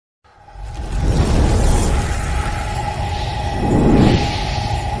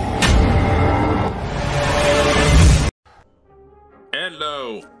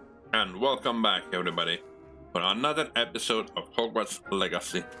welcome back everybody for another episode of Hogwarts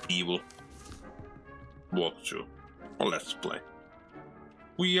Legacy Evil walkthrough or let's play.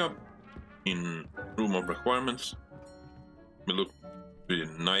 We are in room of requirements. We look really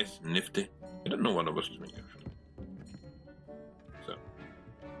nice, nifty. I don't know what I was doing actually. So,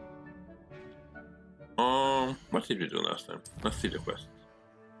 what did we do last time? Let's see the quests.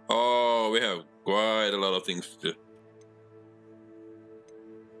 Oh, we have quite a lot of things to do.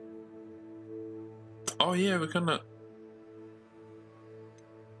 Oh yeah, we kinda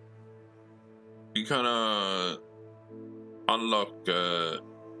unlock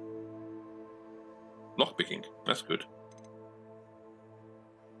lockpicking. That's good.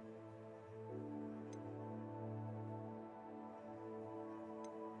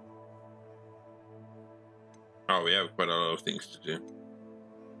 Oh, we have quite a lot of things to do.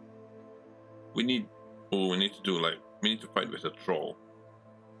 We need to do we need to fight with a troll.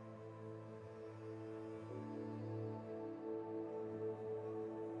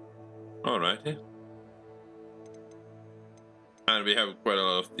 Alrighty. And we have quite a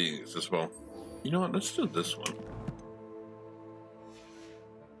lot of things as well. You know what, let's do this one.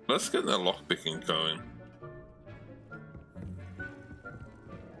 Let's get the lockpicking going.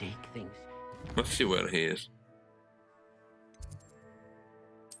 Take things. Let's see where he is.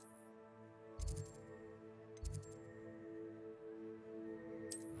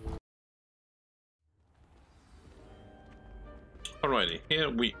 Alrighty,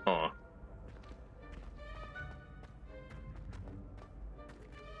 here we are.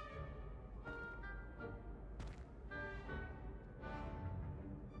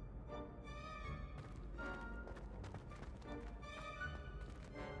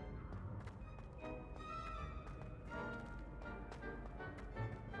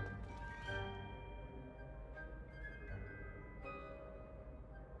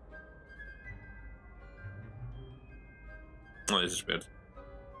 Oh, this is weird.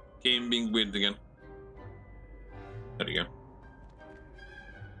 Game being weird again. There you go.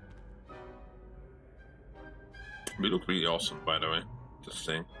 We look really awesome, by the way. Just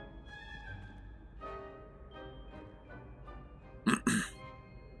saying.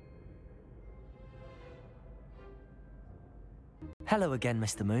 Hello again,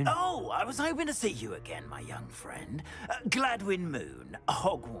 Mr. Moon. Oh, I was hoping to see you again, my young friend. Gladwin Moon,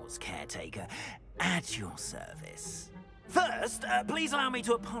 Hogwarts caretaker, at your service. First, please allow me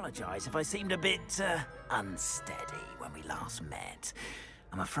to apologize if I seemed a bit unsteady when we last met.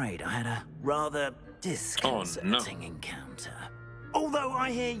 I'm afraid I had a rather disconcerting encounter. Although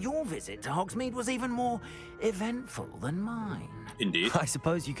I hear your visit to Hogsmeade was even more eventful than mine. Indeed. I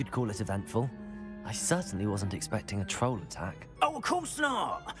suppose you could call it eventful. I certainly wasn't expecting a troll attack. Oh, of course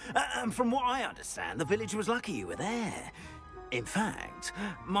not. From what I understand, the village was lucky you were there. In fact,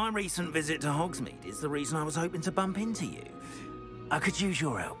 my recent visit to Hogsmeade is the reason I was hoping to bump into you. I could use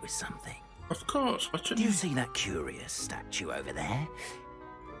your help with something. Of course. Do you see that curious statue over there?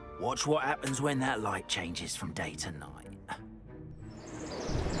 Watch what happens when that light changes from day to night.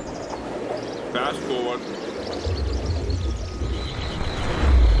 Fast forward.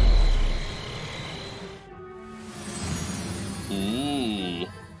 Ooh.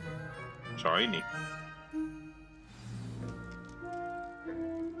 Shiny.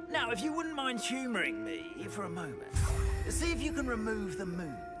 Now, if you wouldn't mind humoring me for a moment, see if you can remove the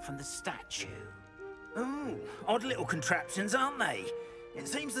moon from the statue. Ooh, odd little contraptions, aren't they? It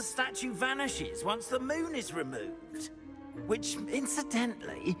seems the statue vanishes once the moon is removed. Which,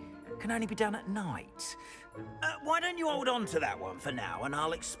 incidentally, can only be done at night. Why don't you hold on to that one for now, and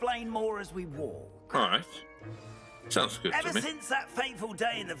I'll explain more as we walk. Alright. Sounds good to me. Ever since that fateful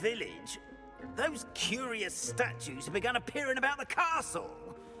day in the village, those curious statues have begun appearing about the castle.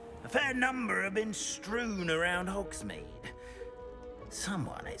 A fair number have been strewn around Hogsmeade.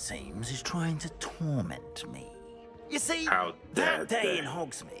 Someone, it seems, is trying to torment me. You see, that day in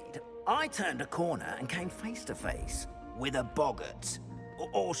Hogsmeade, I turned a corner and came face to face with a boggart,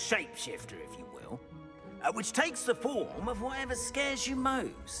 or shapeshifter, if you will, which takes the form of whatever scares you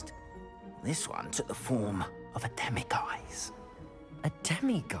most. This one took the form of a demiguise. A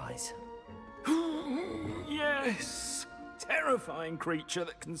demiguise? Yes! Terrifying creature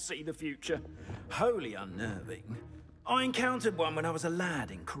that can see the future. Wholly unnerving. I encountered one when I was a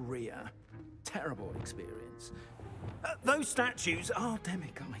lad in Korea. Terrible experience. Those statues are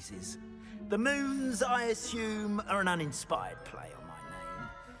demiguises. The moons, I assume, are an uninspired play on my name.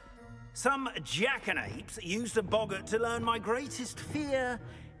 Some jackanapes used a boggart to learn my greatest fear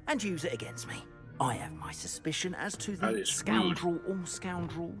and use it against me. I have my suspicion as to the scoundrel or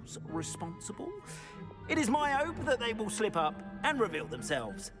scoundrels responsible. It is my hope that they will slip up and reveal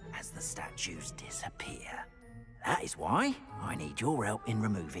themselves as the statues disappear. That is why I need your help in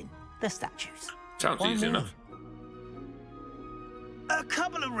removing the statues. Sounds easy enough. A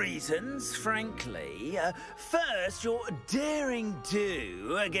couple of reasons, frankly. First, your daring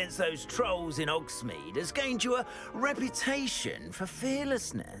do against those trolls in Hogsmeade has gained you a reputation for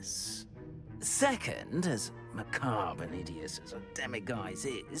fearlessness. Second, as macabre and hideous as a demiguise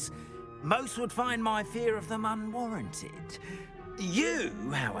is, most would find my fear of them unwarranted. You,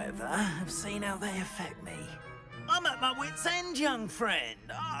 however, have seen how they affect me. I'm at my wit's end, young friend.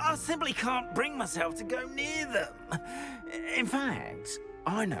 I simply can't bring myself to go near them. In fact,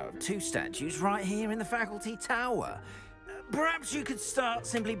 I know of 2 statues right here in the faculty tower. Perhaps you could start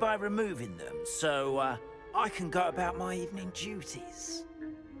simply by removing them, so I can go about my evening duties.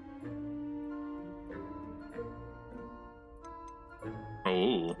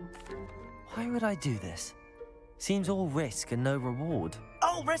 Oh. Why would I do this? Seems all risk and no reward.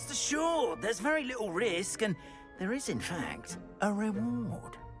 Oh, rest assured, there's very little risk, and there is, in fact, a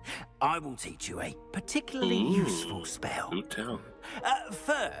reward. I will teach you a particularly useful spell. Do tell.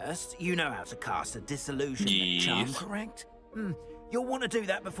 First, you know how to cast a disillusionment charm, correct? You'll want to do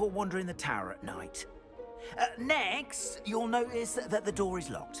that before wandering the tower at night. Next, you'll notice that the door is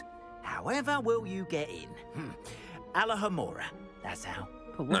locked. However will you get in? Alahomora, that's how.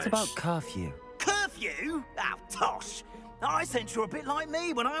 But what about curfew? Curfew? Oh, tosh. I sense you're a bit like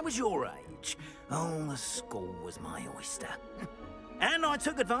me when I was your age. Oh, the school was my oyster. And I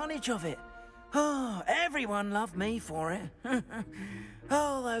took advantage of it. Oh, everyone loved me for it.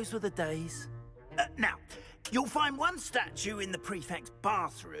 Oh, those were the days. Now, you'll find one statue in the prefect's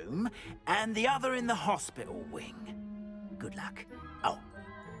bathroom and the other in the hospital wing. Good luck. Oh,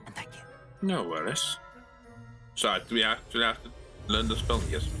 and thank you. No worries. So do we actually have to learn the spell?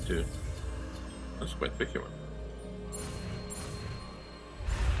 Yes, we do. That's quite tricky one.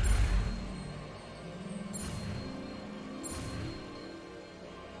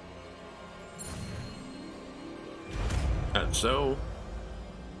 And so,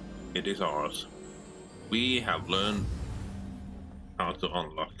 it is ours. We have learned how to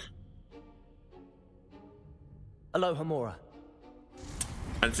unlock. Alahomora.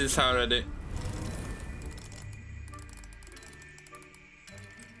 And since I already...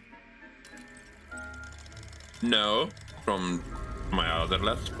 know from my other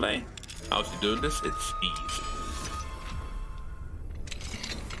Let's Play how to do this, it's easy.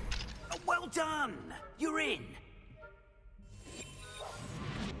 Well done! You're in!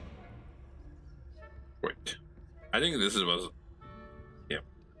 Wait. I think this was... yeah.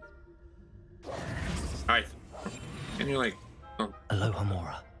 Hi. Can you like... oh.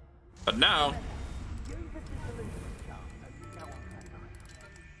 Alahomora. But now...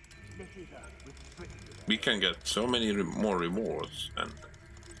 we can get so many more rewards and...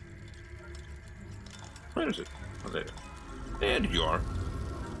 where is it? Oh, there you are.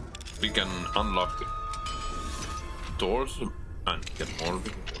 We can unlock doors and get more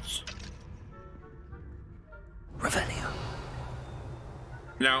rewards. Revelio.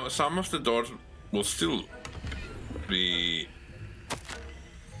 Now, some of the doors will still be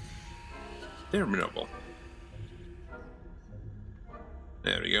terminable.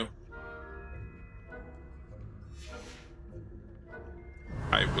 There we go.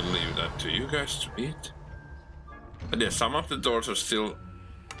 I will leave that to you guys to beat. But yeah, some of the doors are still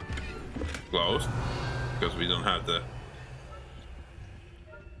closed because we don't have the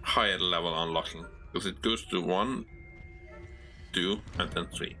higher level unlocking. Because it goes to 1, 2, and then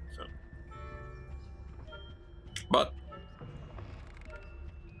 3. So, but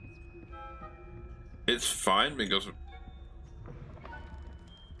it's fine because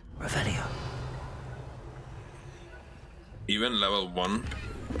Revelio. even level 1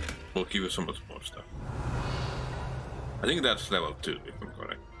 will give you so much more stuff. I think that's level 2 if I'm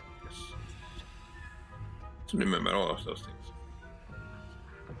correct. Yes. To remember all of those things.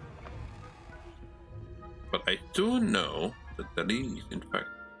 But I do know that there is, in fact,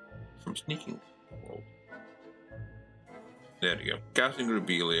 some sneaking involved. There you go. Casting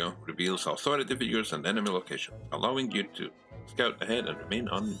Rebelio reveals authority figures and enemy location, allowing you to scout ahead and remain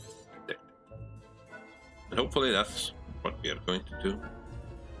undetected. And hopefully that's what we are going to do.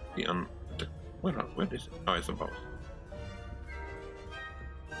 Be undetected. Where is it? Oh, it's above.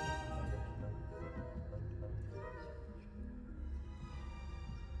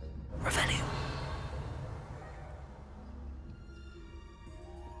 Revelio.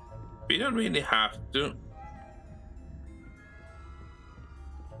 We don't really have to.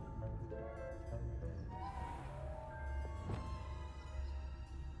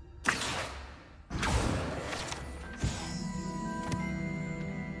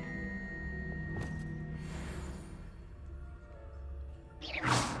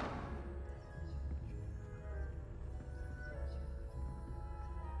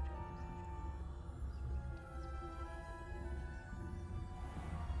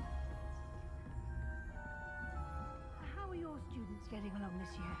 your students getting along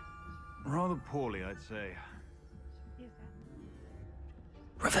this year? Rather poorly, I'd say. Is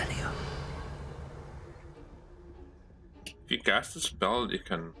that... Revelio. If you cast a spell, you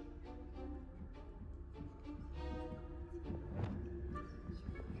can.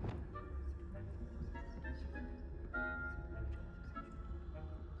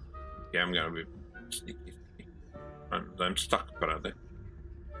 Yeah, I'm gonna be sneaky. I'm stuck, brother.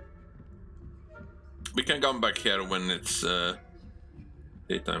 We can come back here when it's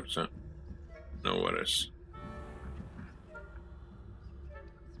daytime, so no worries.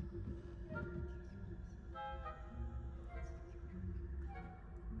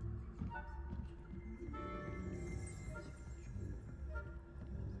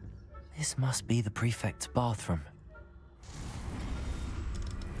 This must be the prefect's bathroom.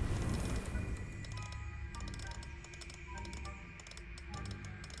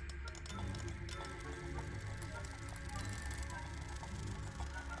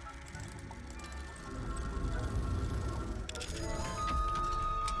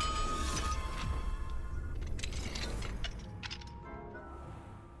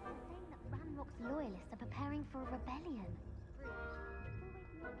 Loyalists are preparing for a rebellion.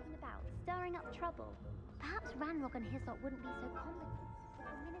 Always knocking about, stirring up trouble. Perhaps Ranrock and his lot wouldn't be so competent if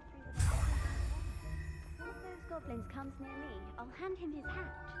the ministry was... One of those goblins comes near me, I'll hand him his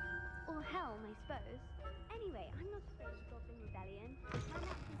hat. Or helm, I suppose. Anyway, I'm not afraid of Goblin Rebellion.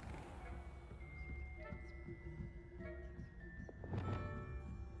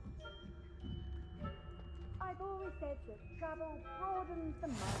 I've always said that travel broadens the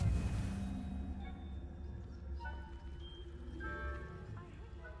mind.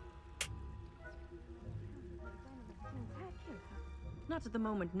 Not at the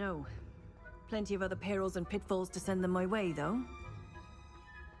moment, no. Plenty of other perils and pitfalls to send them my way, though.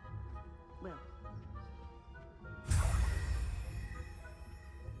 Well. I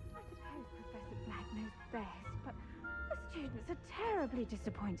suppose Professor Black knows best, but the students are terribly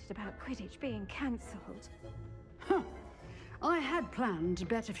disappointed about Quidditch being cancelled. Huh. I had planned to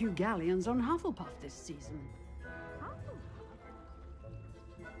bet a few galleons on Hufflepuff this season.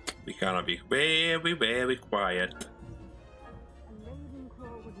 We gotta be very, very quiet.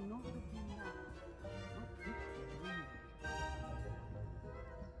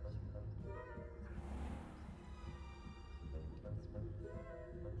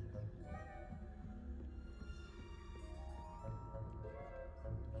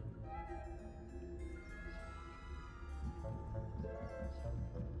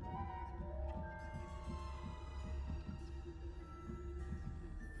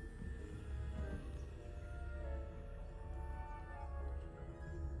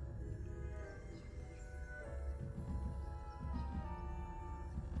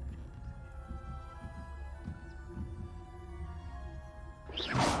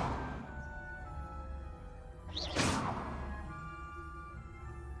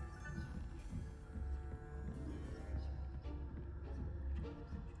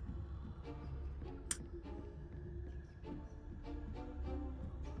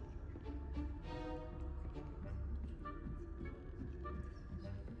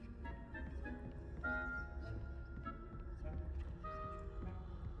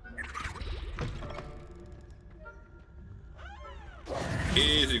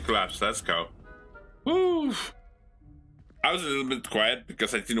 Easy claps, let's go. Woo! I was a little bit quiet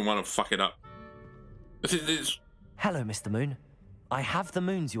because I didn't want to fuck it up. This is Hello, Mr. Moon. I have the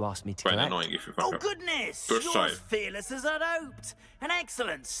moons you asked me to quite collect. annoying if you fuck Oh, up. goodness! First You're sight. as fearless as I'd hoped. An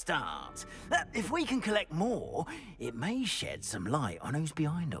excellent start. If we can collect more, it may shed some light on who's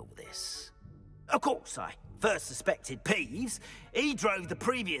behind all this. Of course, I first suspected Peeves. He drove the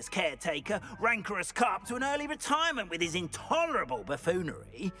previous caretaker, Rancorous Carp, to an early retirement with his intolerable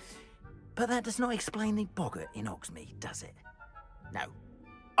buffoonery. But that does not explain the boggart in Hogsmeade, does it? No.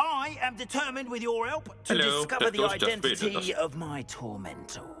 I am determined, with your help, to Hello, discover that the was just baited identity us. of my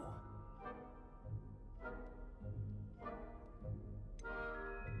tormentor.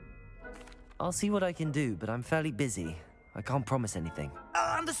 I'll see what I can do, but I'm fairly busy. I can't promise anything.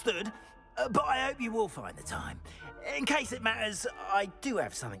 Understood, but I hope you will find the time. In case it matters, I do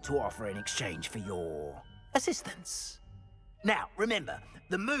have something to offer in exchange for your assistance. Now, remember,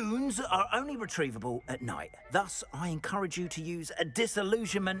 the moons are only retrievable at night. Thus, I encourage you to use a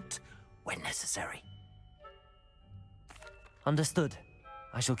disillusionment when necessary. Understood.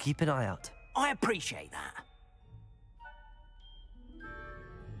 I shall keep an eye out. I appreciate that.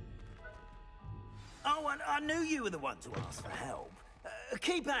 Oh, and I knew you were the one to ask for help.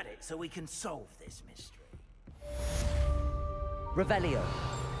 Keep at it so we can solve this mystery. Revelio.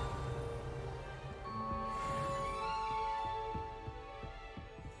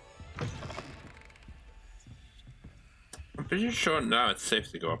 Pretty sure now it's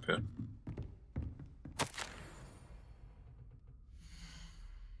safe to go up here.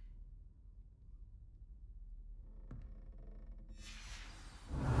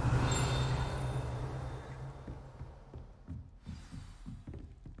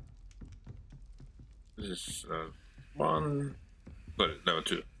 This is one. Sorry, level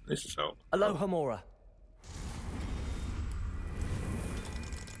 2. This is how. Aloha Mora.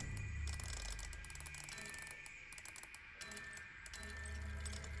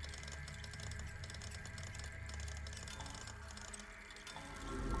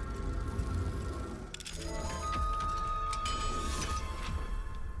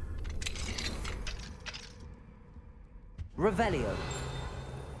 Revelio.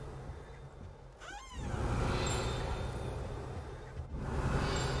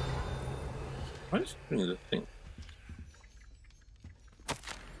 What is doing the thing?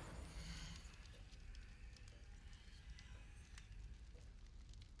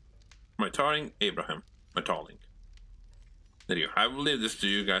 My Tarling, Abraham. My Tarling. There you go. I will leave this to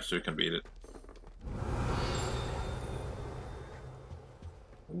you guys so you can read it.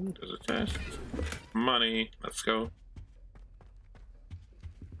 Ooh, there's a test. Money. Let's go.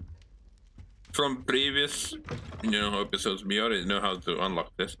 From previous, episodes, we already know how to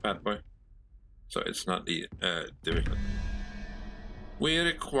unlock this bad boy. So it's not difficult. We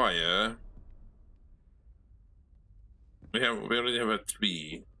require. We already have a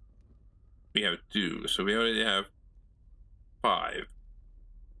 3. We have 2, so we already have 5.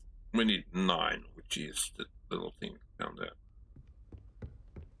 We need 9, which is the little thing down there.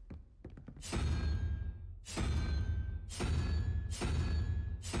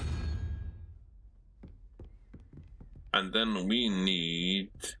 And then we need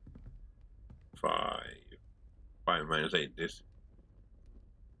 5. 5 minus 8 this.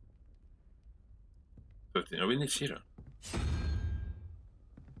 15. Oh, we need 0.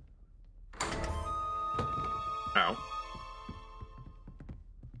 Ow.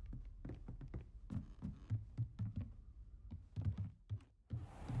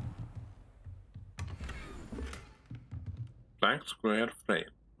 Blank square frame.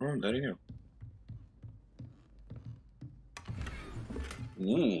 Oh, there you go.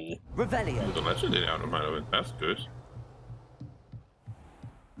 Ooh. Revelio. Ooh, the legendary out of my way. That's good.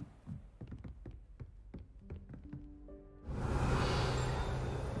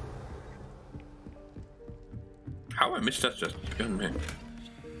 How I missed that just beyond me.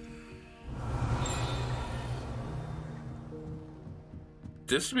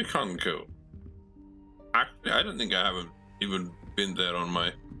 This we can't go. Actually, I don't think I haven't even been there on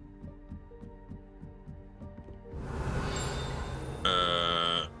my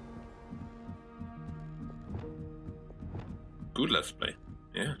good let's play.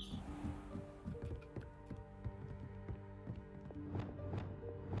 Yes.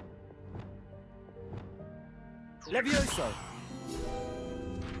 Levioso.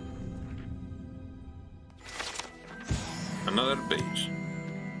 Another page.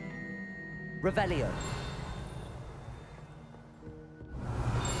 Revelio.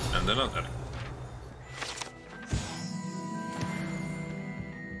 And another.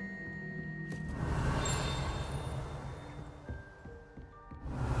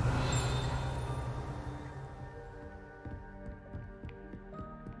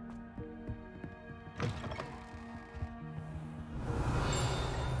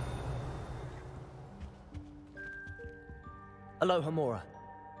 Aloha Mora.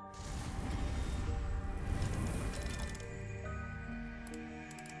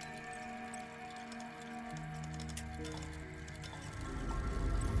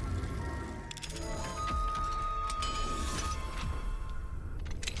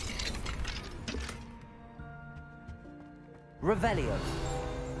 Revelio.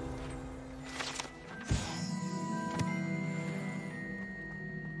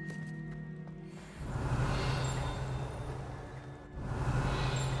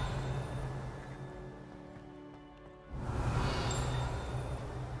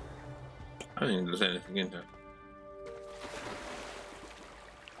 I don't think there's anything in there.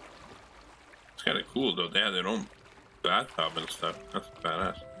 It's kind of cool though. They have their own bathtub and stuff. That's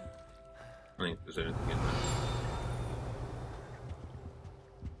badass. I don't think there's anything in there.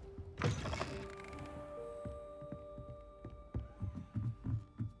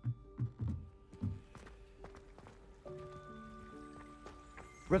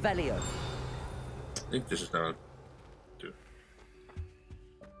 Revelio. I think this is now 2.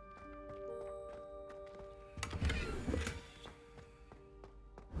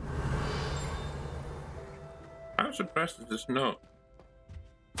 I'm surprised that there's no.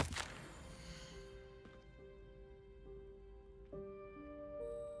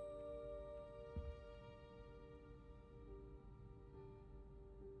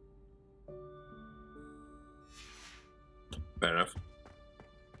 Fair enough.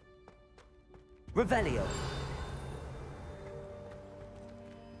 Revelio.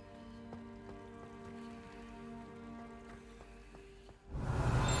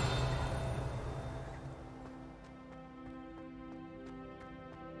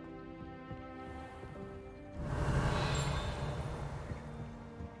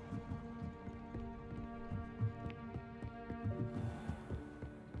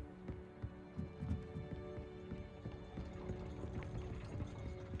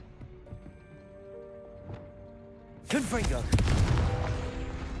 Confringo.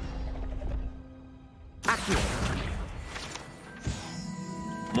 Accio.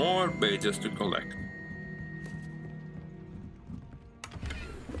 More pages to collect.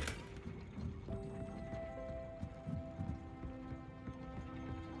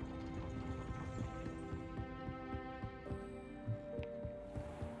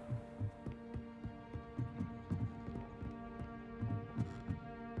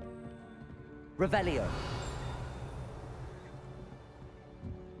 Revelio.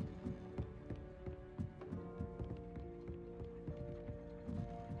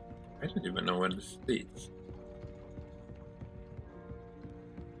 I don't even know where this leads.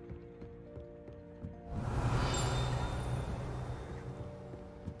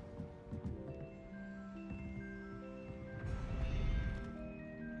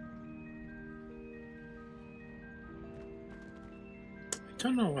 I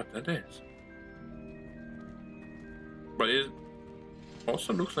don't know what that is. But it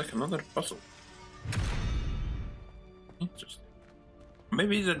also looks like another puzzle. Interesting.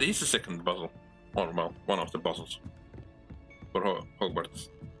 Maybe that is the second puzzle. Or, well, one of the puzzles. For Hogwarts.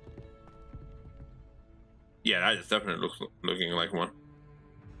 Yeah, that is definitely looking like one.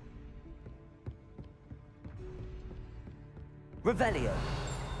 Revelio.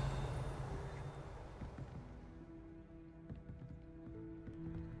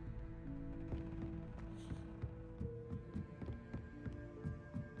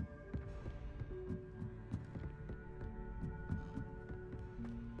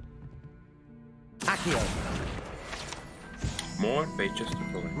 Accio. More pages to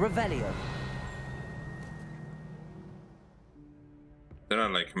collect. Revelio. There are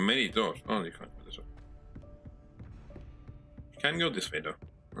like many doors. Oh, you can't go this way. You can go this way though.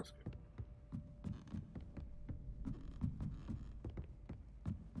 That's good.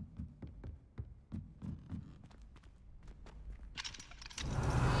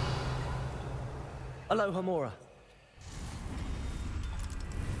 Aloha Mora.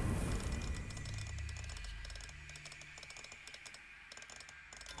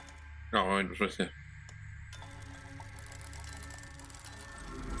 Oh, it was right there.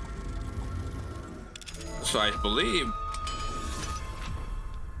 So I believe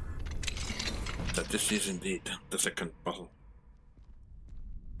that this is indeed the second puzzle.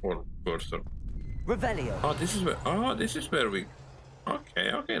 Or first. Revelio. Oh, this is where we.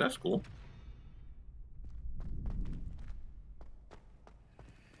 Okay, okay, that's cool.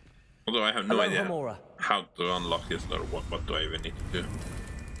 Although I have no idea Mora. how to unlock this or what do I even need to do.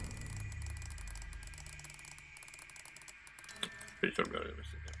 Pretty sure we're gonna miss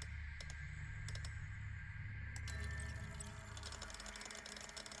it.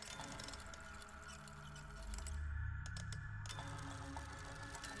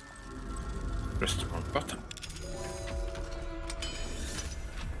 Press the wrong button.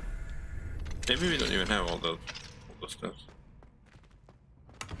 Maybe we don't even have all the stuff.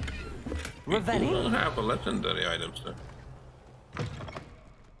 We Revelio. don't have a legendary items though.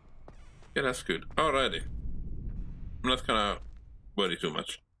 Yeah, that's good. Alrighty. I'm not gonna worry too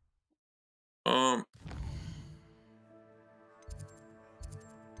much.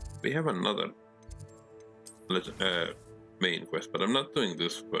 We have another main quest, but I'm not doing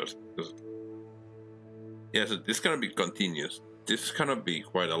this first because yeah, so this is gonna be continuous. This is gonna be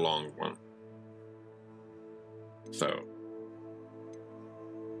quite a long one. So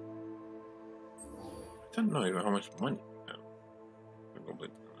I don't know even how much money we have. I'm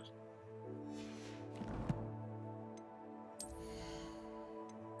completely honest.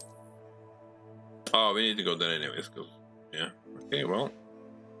 Oh, we need to go there anyways, because yeah. Okay, well.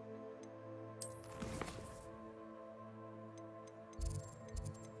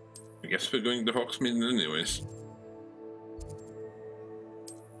 I guess we're going to Hogsmeade anyways.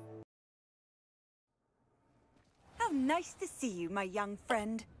 How nice to see you, my young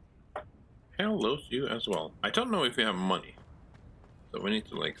friend. Hello to you as well. I don't know if we have money. So we need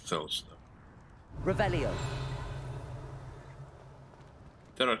to like sell stuff. Revelio.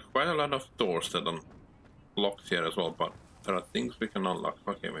 There are quite a lot of doors that are locked here as well, but there are things we can unlock.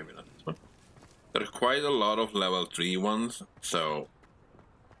 Okay, maybe not this one. There are quite a lot of level 3 ones, so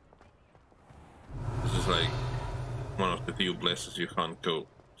this is like one of the few places you can't go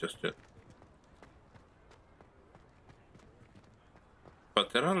just yet.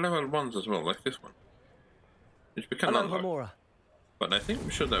 But there are level 1s as well, like this one, which we can unlock. Gamora. But I think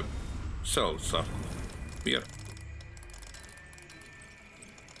we should have sold stuff here.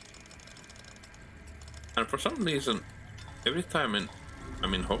 And for some reason, every time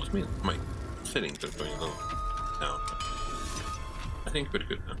I'm in Hogsmeade, my settings are going a little down. I think we're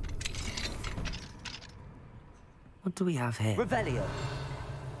good now. What do we have here? Revelio.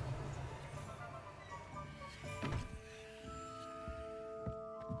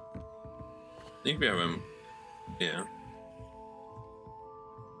 I think we have yeah.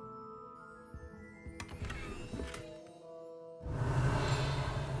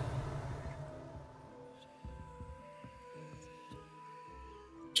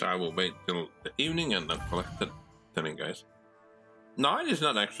 So I will wait till the evening and then collect the telling guys. 9 is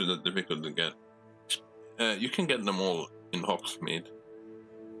not actually that difficult to get. You can get them all in Hogsmeade.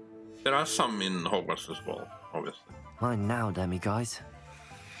 There are some in Hogwarts as well, obviously. Mine now, Demi guys.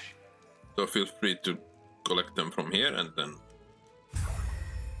 So feel free to collect them from here, and then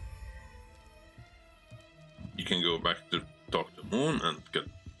you can go back to talk to Moon and get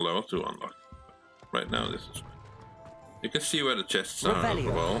level 2 unlocked. Right now, this is fine. You can see where the chests are as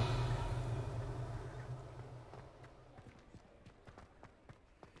well.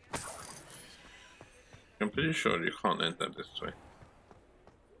 I'm pretty sure you can't enter this way.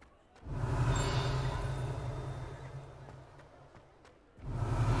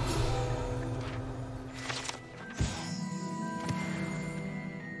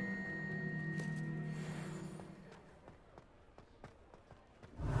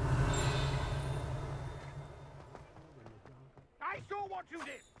 I saw what you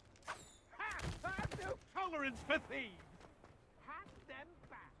did! I have no tolerance for thieves! Hand them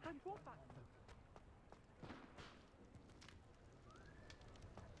back! And what back?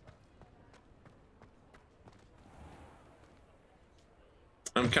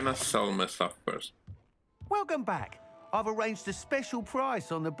 I'm gonna sell my stuff first. Welcome back. I've arranged a special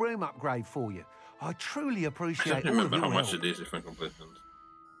price on the broom upgrade for you. I truly I appreciate don't all of remember your how much help. it is if I complete it.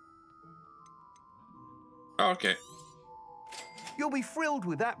 Okay. You'll be thrilled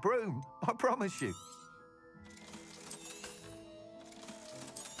with that broom, I promise you.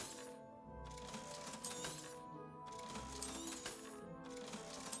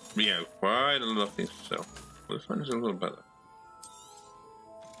 We have quite a lot of things to sell. This one is a little better.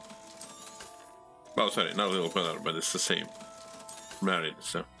 Well, sorry, not a little better, but it's the same. Married,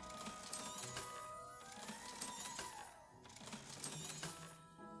 so.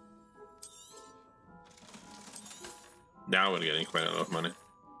 Now we're getting quite a lot of money.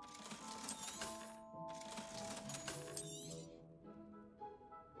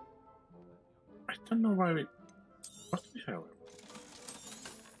 I don't know why we... What do we have?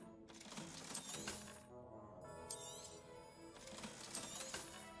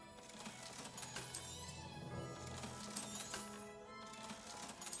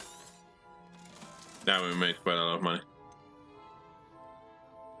 Now we made quite a lot of money.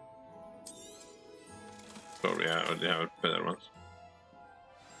 Sorry, I already have better ones.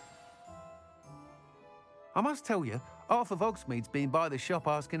 I must tell you, half of Hogsmeade's been by the shop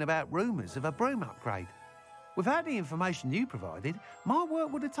asking about rumours of a broom upgrade. Without the information you provided, my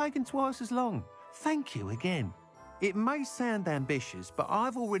work would have taken twice as long. Thank you again. It may sound ambitious, but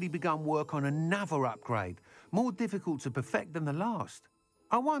I've already begun work on another upgrade, more difficult to perfect than the last.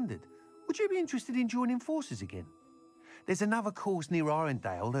 I wondered, would you be interested in joining forces again? There's another course near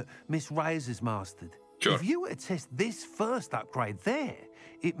Arendelle that Miss Reyes has mastered. Sure. If you were to test this first upgrade there,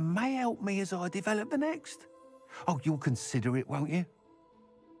 it may help me as I develop the next. Oh, you'll consider it, won't you?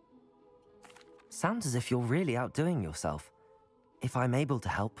 Sounds as if you're really outdoing yourself. If I'm able to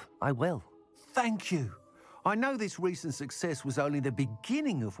help, I will. Thank you. I know this recent success was only the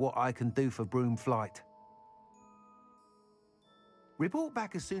beginning of what I can do for Broomflight. Report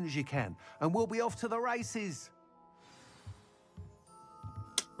back as soon as you can, and we'll be off to the races.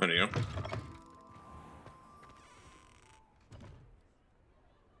 There you go.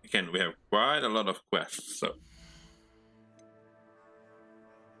 Again, we have quite a lot of quests, so...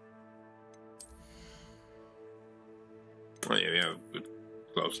 Oh yeah, we have good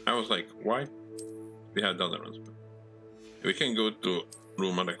gloves. I was like, why? We had the other ones. But we can go to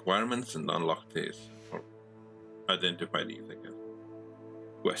room requirements and unlock these, or identify these, I guess.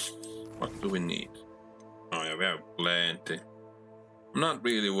 Quests. What do we need? Oh yeah, we have plenty. I'm not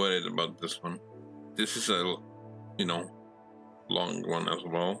really worried about this one. This is a, you know, long one as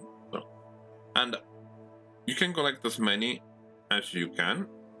well. So And you can collect as many as you can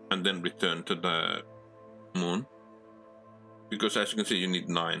and then return to the moon. Because as you can see, you need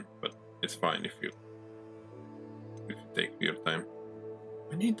 9, but it's fine if you take your time.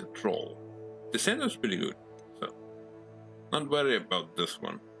 I need the troll. The center's pretty good, so not worry about this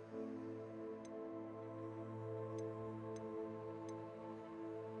one.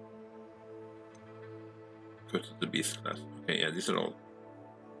 Go to the beast class. Okay, yeah, these are all.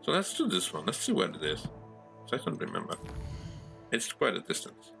 So let's do this one. Let's see where it is. I don't remember. It's quite a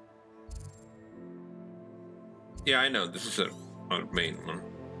distance. Yeah, I know. This is our main one.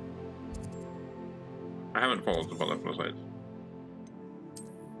 I haven't followed the butterfly side.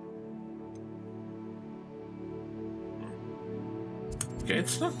 Okay,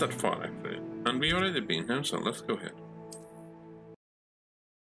 it's not that far actually. And we already been here, so let's go ahead.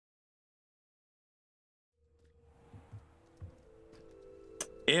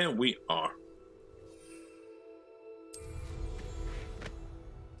 Here we are.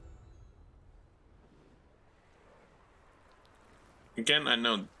 Again, I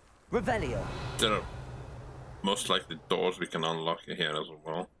know Revelio. there are most likely doors we can unlock here as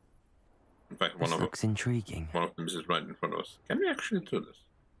well. In fact, This looks intriguing. One of them is right in front of us. Can we actually do this?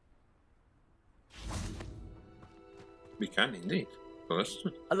 We can indeed. So let's do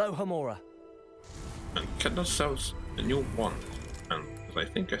it. Aloha Mora. And get ourselves a new wand. And because I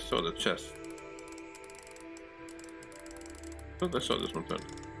think I saw the chest. I thought I saw this one turn.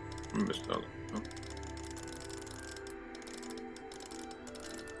 I missed the other. Oh.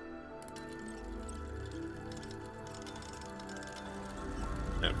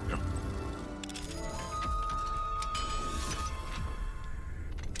 There we go.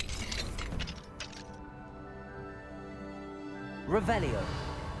 Revelio.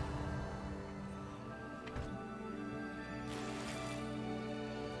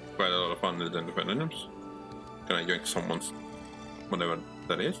 Quite a lot of fun with identified items. Can I yoink someone's whatever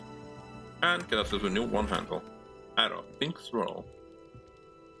that is? And get ourselves a new one handle. Arrow. Pink scroll.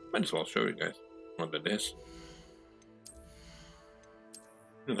 Might as well show you guys what that is.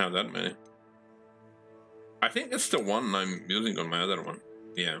 Didn't have that many. I think it's the one I'm using on my other one.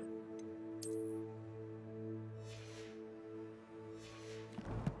 Yeah.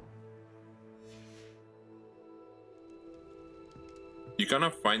 You're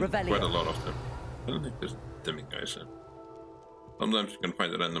gonna find quite a lot of them. I don't think there's demiguys here. Sometimes you can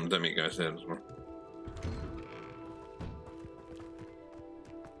find random demiguys there as well.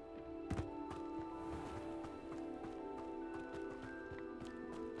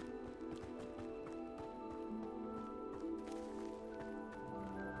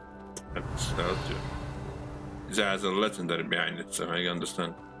 That's too. It has a legendary behind it, so I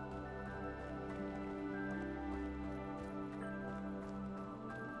understand.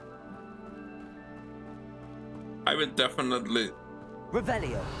 I would definitely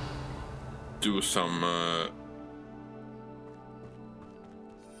Revelio. Do some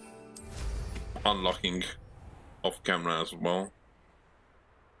unlocking off camera as well,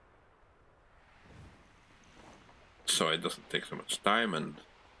 so it doesn't take so much time, and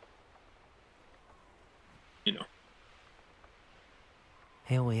you know.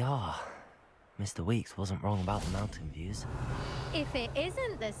 Here we are. Mr. Weeks wasn't wrong about the mountain views. If it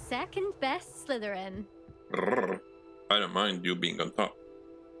isn't the second best Slytherin. I don't mind you being on top.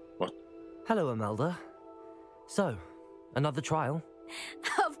 What? Hello, Imelda. So, another trial?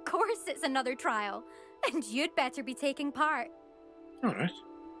 Of course it's another trial. And you'd better be taking part. Alright.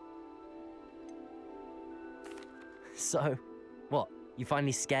 So, what? You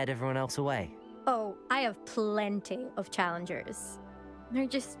finally scared everyone else away? Oh, I have plenty of challengers. They're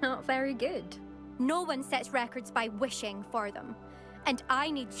just not very good. No one sets records by wishing for them. And I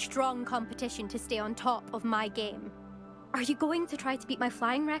need strong competition to stay on top of my game. Are you going to try to beat my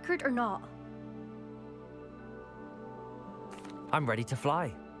flying record or not? I'm ready to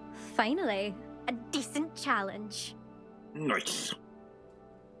fly. Finally, a decent challenge. Nice.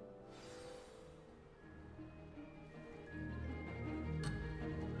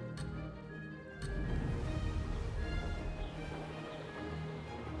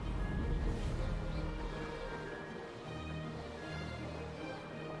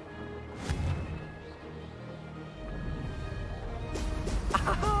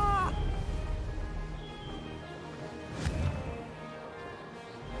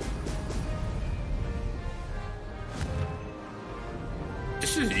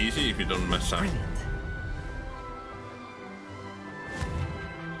 This is easy if you don't mess up. Brilliant.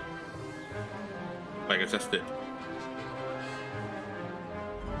 Like I just did.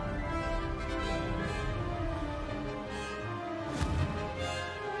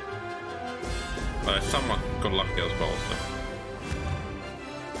 I somewhat got lucky as well. So.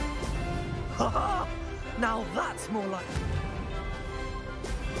 Haha! Now that's more like.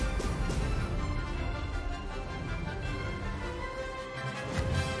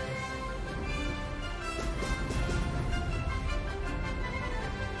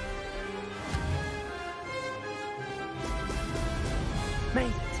 Made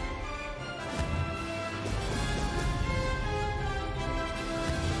it.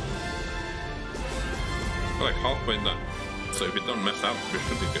 We're like halfway done. So if we don't mess up, we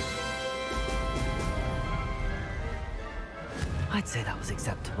should be good. I'd say that was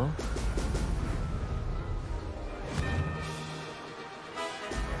acceptable.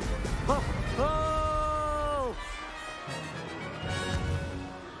 Oh! Oh!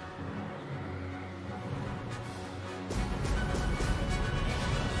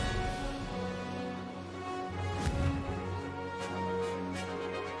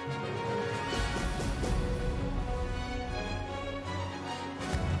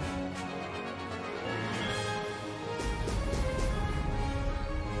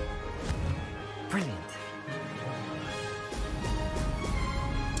 Brilliant.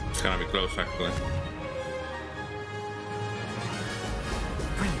 It's gonna be close, actually.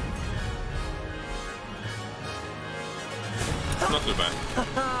 Brilliant. Not too bad.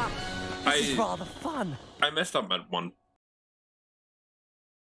 This is rather fun. I messed up at one.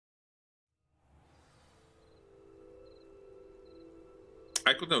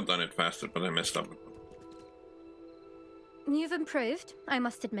 I could have done it faster, but I messed up. You've improved, I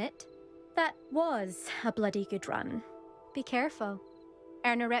must admit. That was a bloody good run. Be careful.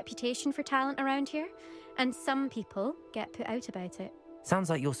 Earn a reputation for talent around here, and some people get put out about it. Sounds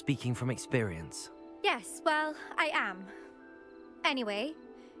like you're speaking from experience. Yes, well, I am. Anyway,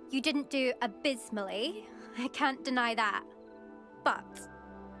 you didn't do abysmally. I can't deny that. But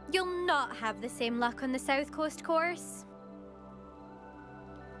you'll not have the same luck on the South Coast course.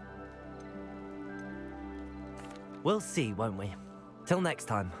 We'll see, won't we? Till next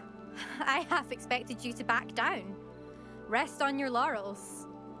time. I half expected you to back down. Rest on your laurels.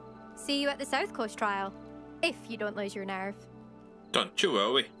 See you at the South Coast trial, if you don't lose your nerve. Don't you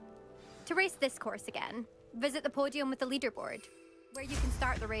worry. To race this course again, visit the podium with the leaderboard, where you can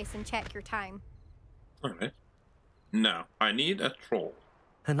start the race and check your time. Alright. Now, I need a troll.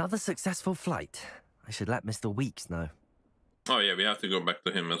 Another successful flight. I should let Mr. Weeks know. Oh yeah, we have to go back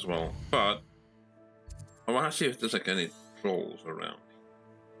to him as well. But I want to see if there's like any trolls around.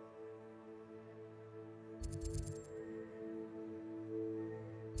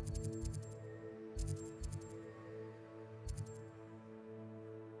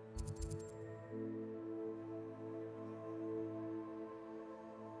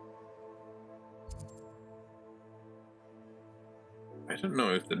 I don't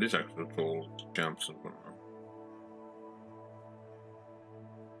know if there is actual troll jumps or whatnot.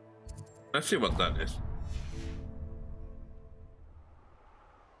 Let's see what that is.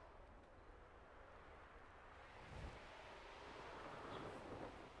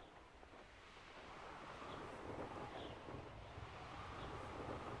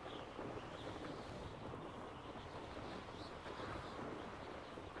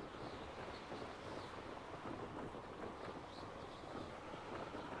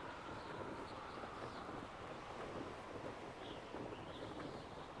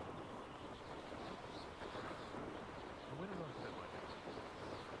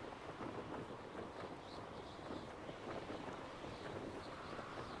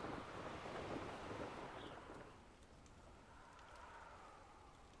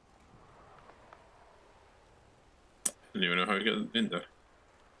 I don't even know how to get in there.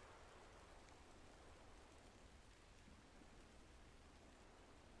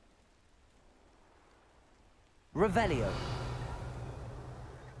 Revelio.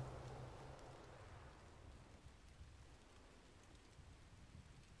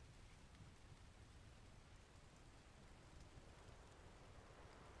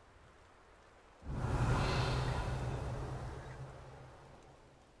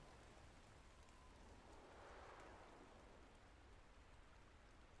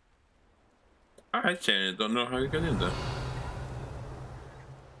 I genuinely don't know how to get in there.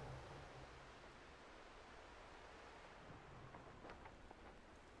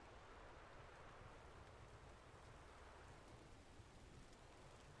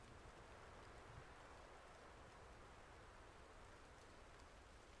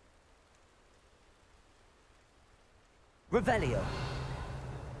 Revelio.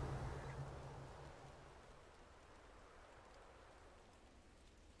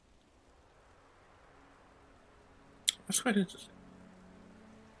 That's quite interesting.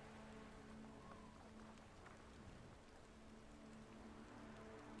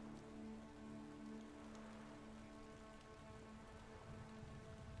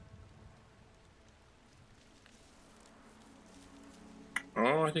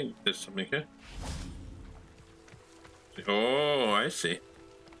 Oh, I think there's something here. Oh, I see.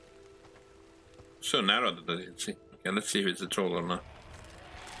 So narrow that I can see. Okay, let's see if it's a troll or not.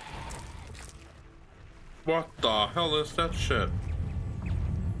 What the hell is that shit?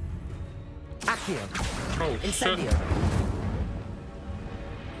 Accio. Oh, Incendio. shit.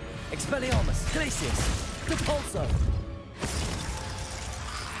 Expelliarmus. Glacius. Repulso.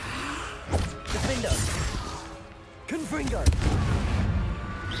 Defendo. Confringo.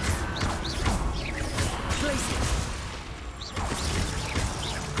 Glacius.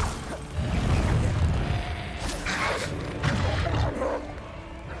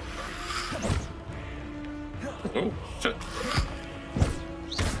 Oh, shit.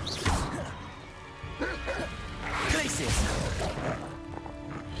 Glacius.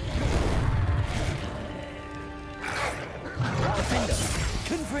 Defendo.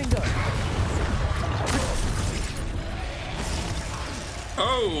 Confringo.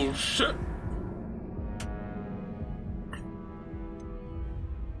 Oh, shit.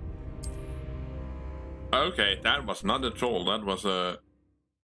 Okay, that was not a troll, that was a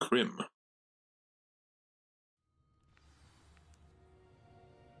Crim.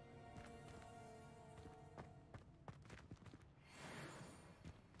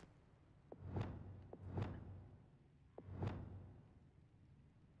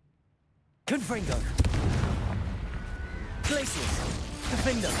 Confringo. Glacius.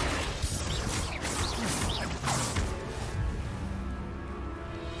 Defendo.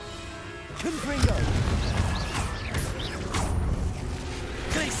 Confringo.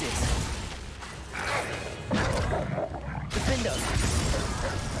 Glacius. Defendo.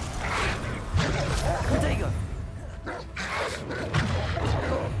 Protego.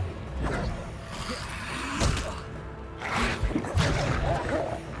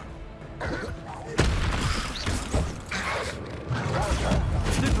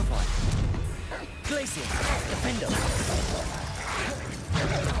 Stupefy. Glacius. Defendo.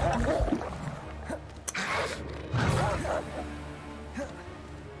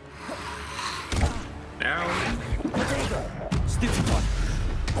 Now. Protego. Stupefy.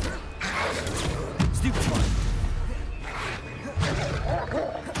 Stupefy.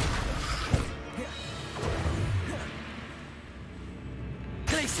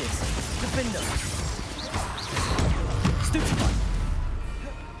 Glacius. Defendo. Stupefy.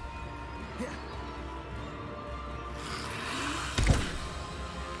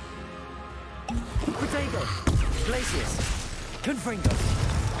 Protego. Glacius. Confringo.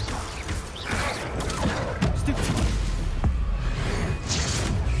 Stupefy.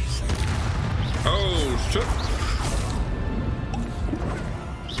 Oh, shit.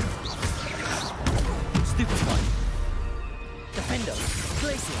 Stupefy. Defendo.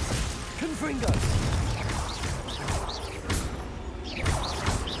 Glacius. Confringo.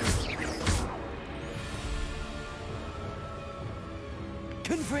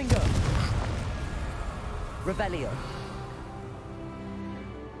 Confringo. Revelio.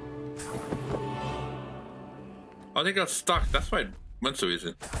 Oh, they got stuck. That's why it went so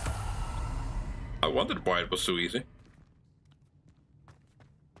easy. I wondered why it was so easy.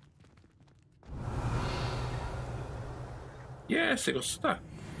 Yes, it got stuck.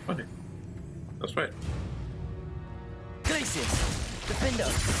 Funny. That's right. Glacius. Defendo.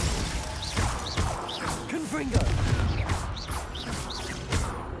 Confringo.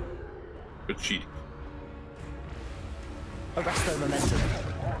 Good cheating. Arresto momentum.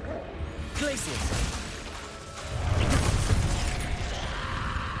 Glacius.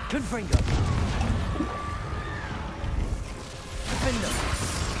 Confringo. Defendo.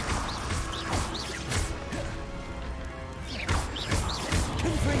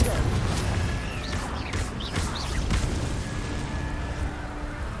 Confringo.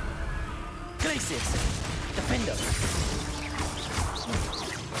 Glacius. Defendo.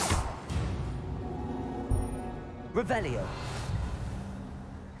 Revelio.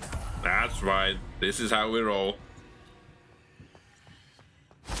 That's right. This is how we roll.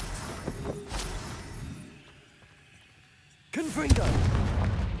 Confringo.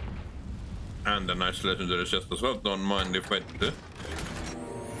 And a nice legendary chest as well. Don't mind if I do.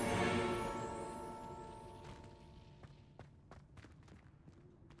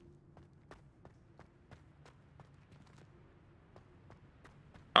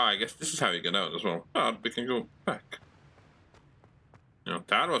 Ah, I guess this is how you get out as well. But we can go back. You know,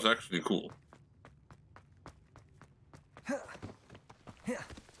 that was actually cool.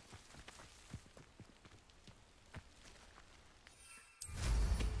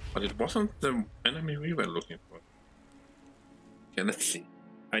 But it wasn't the enemy we were looking for. Okay, let's see.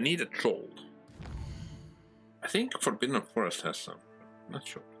 I need a troll. I think Forbidden Forest has some. not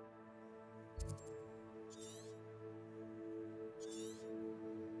sure.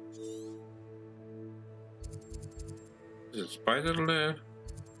 Is it spider lair?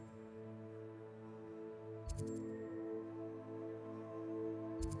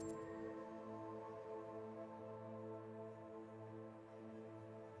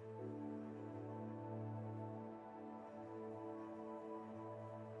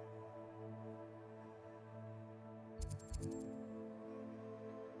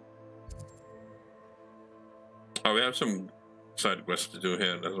 Oh, we have some side quests to do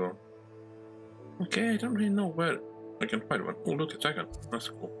here as well. Okay, I don't really know where I can find one. Oh, look, a dragon. That's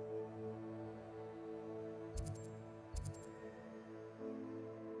cool.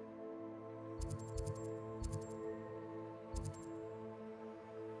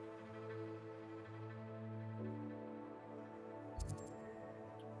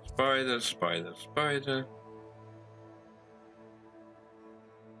 Spider, spider, spider.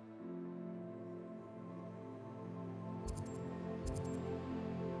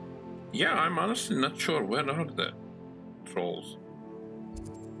 Yeah, I'm honestly not sure where are the trolls.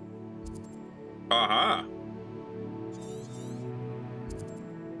 Aha!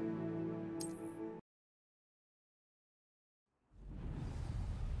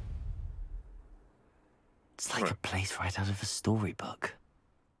 It's like a place right out of a storybook.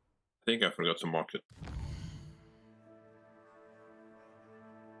 I think I forgot to mark it.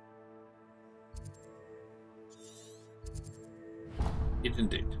 It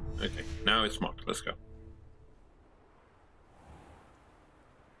indeed. Okay, now it's marked. Let's go.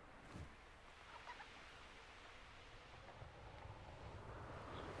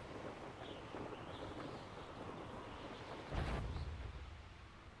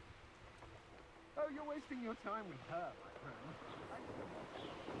 Oh, you're wasting your time with her, my friend.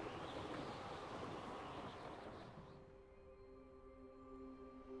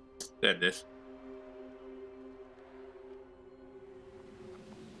 There it is.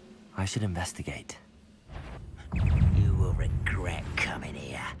 I should investigate. You will regret coming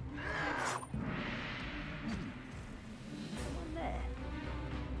here. One there.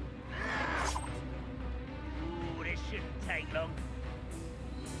 Ooh, this shouldn't take long.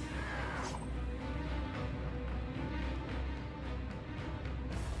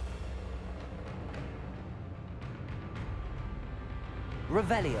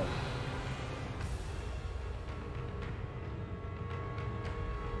 Revelio.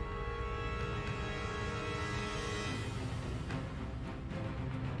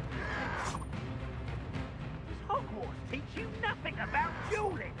 Does Hogwarts teach you nothing about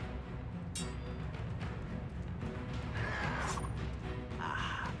dueling?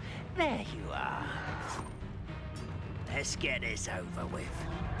 Ah, there you are. Let's get this over with.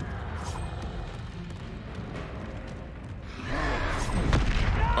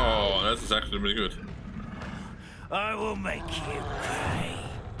 Oh, that's actually really good. I will make you pay.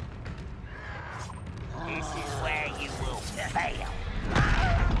 This is where you will fail.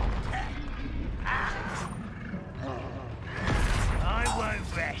 I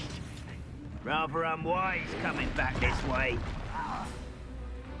won't rest. Rather unwise coming back this way.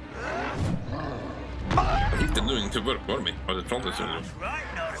 He's been doing the work for me, or the troll is doing it. It's right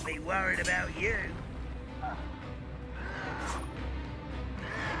not to be worried about you.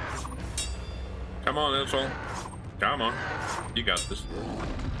 Come on, little troll. Come on. You got this.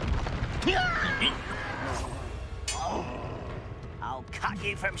 I'll cut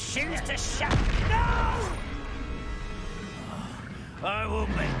you from shoes to shaft. No! I will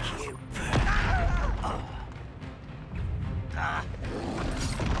make you pay.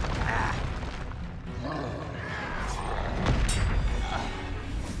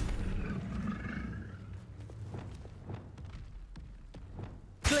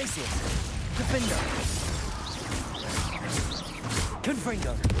 Glacius. Defender.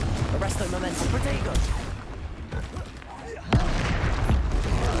 Confringo. Arresto Memento Protego.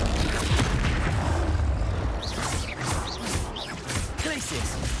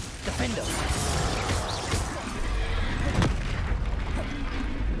 Glacius. Defender.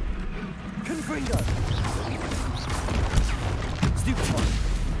 Confringo. Stupefy.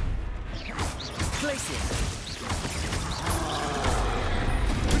 Glacius.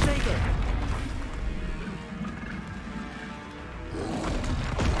 Protego.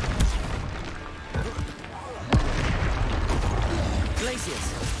 Glacius,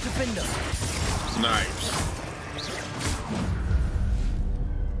 Defender. Nice.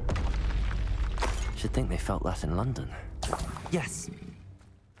 Should think they felt that in London. Yes.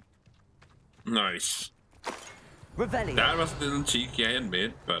 Nice. Revelio. That was a little cheeky, I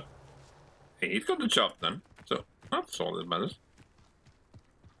admit, but hey, it got the job done. So that's all that matters.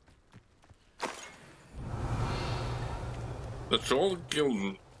 The troll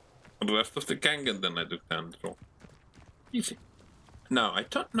killed the rest of the gang and then I took down the troll. Easy. Now, I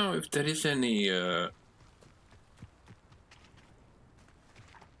don't know if there is any...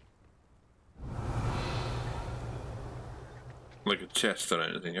 like a chest or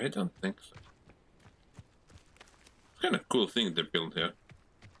anything. I don't think so. It's kind of cool thing they built here.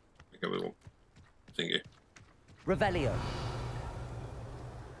 Like a little thingy. Revelio.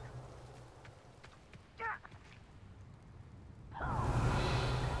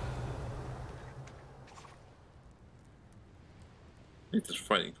 There's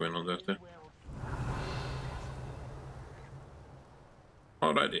fighting going on there.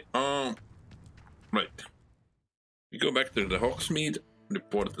 Alrighty. Right. We go back to the Hogsmeade,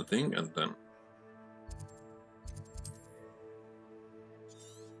 report the thing, and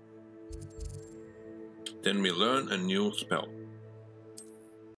then we learn a new spell.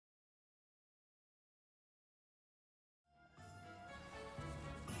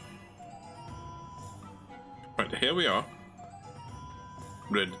 Right, here we are.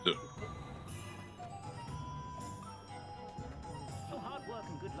 Ready to... So hard work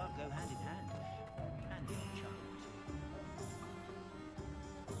and good luck go hand in hand. And in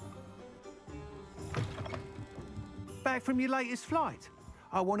charms. Back from your latest flight?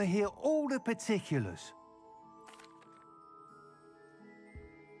 I want to hear all the particulars.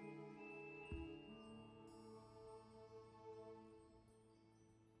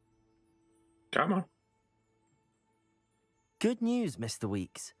 Come on. Good news, Mr.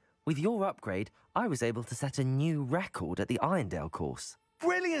 Weeks. With your upgrade, I was able to set a new record at the Irondale course.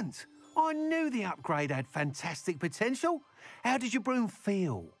 Brilliant! I knew the upgrade had fantastic potential. How did your broom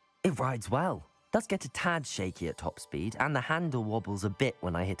feel? It rides well. Does get a tad shaky at top speed, and the handle wobbles a bit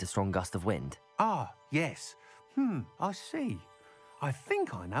when I hit a strong gust of wind. Ah, yes. I see. I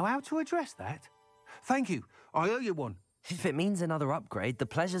think I know how to address that. Thank you. I owe you one. If it means another upgrade, the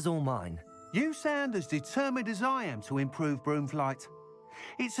pleasure's all mine. You sound as determined as I am to improve broom flight.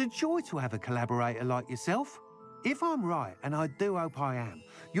 It's a joy to have a collaborator like yourself. If I'm right, and I do hope I am,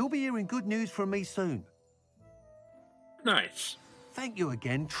 you'll be hearing good news from me soon. Nice. Thank you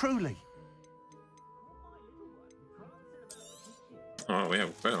again, truly. Oh, we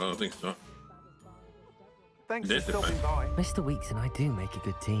have quite a lot of things to... Thanks for stopping by. Mr. Weeks and I do make a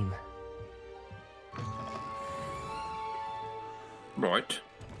good team. Right.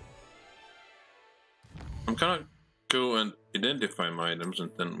 I'm gonna go and identify my items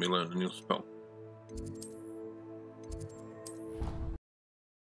and then we learn a new spell.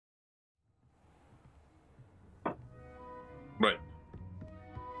 Right.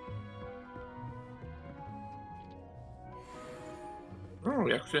 Oh,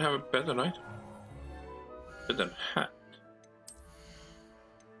 we actually have a better item. Better hat.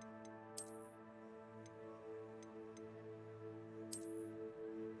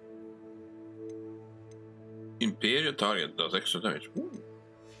 Imperial target does extra damage. Ooh.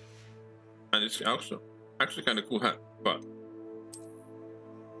 And it's also actually kind of cool hat, but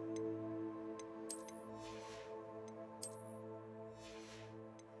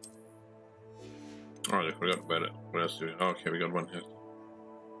oh, I forgot about it. What else do we... Okay, we got one here.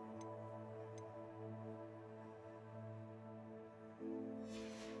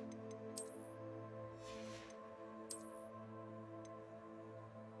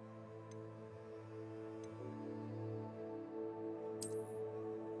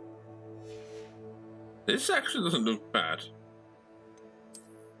 This actually doesn't look bad,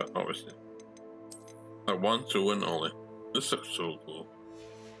 but obviously, a 1, 2, and only. This looks so cool.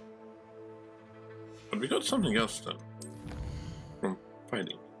 But we got something else then from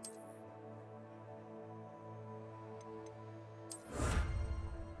fighting.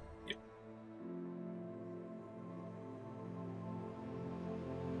 Yeah.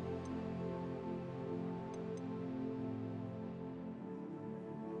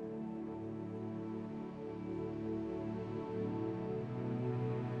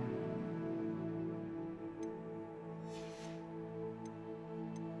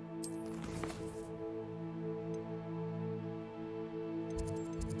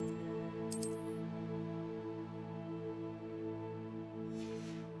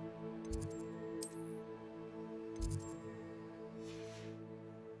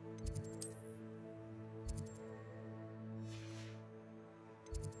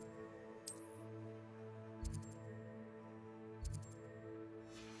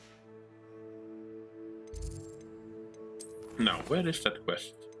 Now, where is that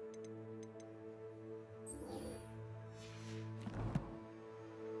quest?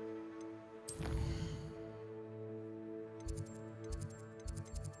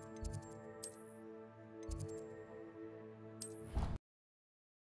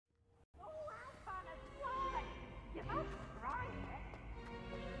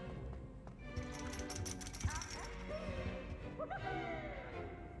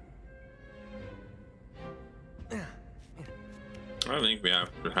 I think we have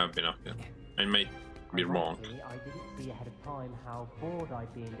been up here. I may be wrong. I didn't see ahead of time how bored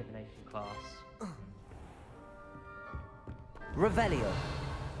I'd be in divination class. Revelio.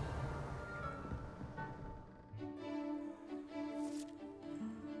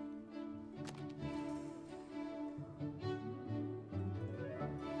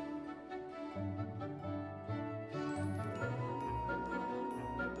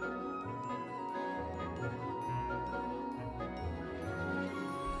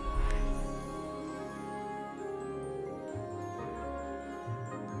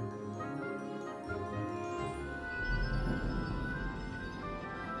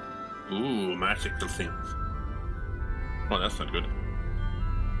 Ooh, magical things. Oh, that's not good.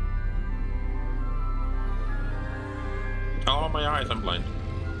 Oh, my eyes, I'm blind.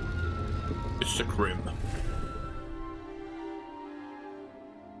 It's a grim.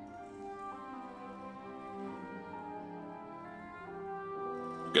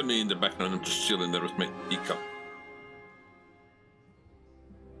 Get me in the background, I'm just chilling there with my teacup.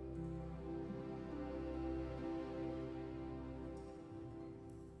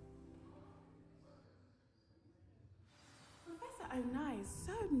 Onai is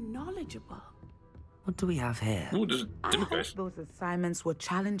so knowledgeable. What do we have here? Ooh, this is I hope those assignments were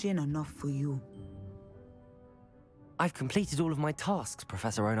challenging enough for you. I've completed all of my tasks,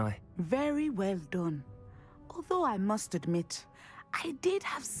 Professor Onai. Very well done. Although I must admit, I did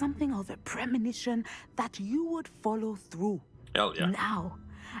have something of a premonition that you would follow through. Hell yeah. Now,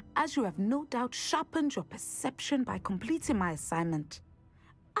 as you have no doubt sharpened your perception by completing my assignment,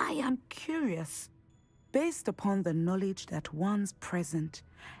 I am curious. Based upon the knowledge that one's present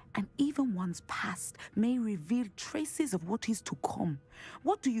and even one's past may reveal traces of what is to come,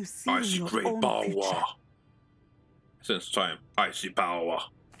 what do you see in your own future? Since time, I see power.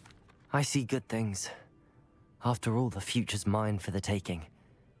 I see good things. After all, the future's mine for the taking,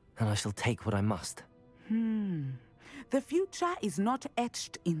 and I shall take what I must. The future is not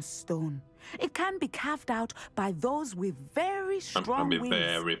etched in stone. It can be carved out by those with very strong wills.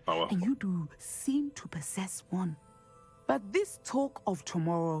 Very powerful. And you do seem to possess one. But this talk of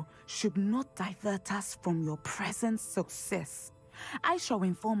tomorrow should not divert us from your present success. I shall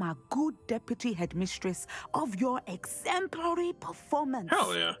inform our good deputy headmistress of your exemplary performance.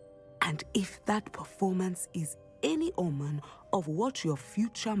 Hell yeah. And if that performance is any omen of what your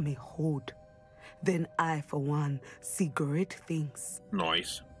future may hold, then I, for one, see great things.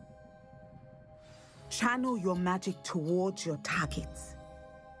 Nice. Channel your magic towards your targets.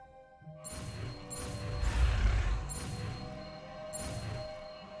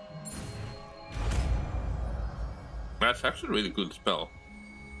 That's actually a really good spell.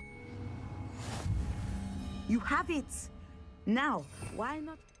 You have it. Now, why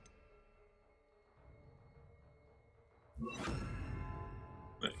not?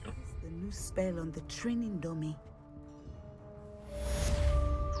 There you go. The new spell on the training dummy.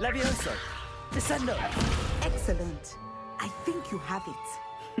 Levioso! Descendo! Excellent. I think you have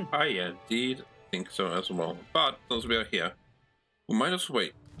it. I indeed think so as well. But since we are here, we might as well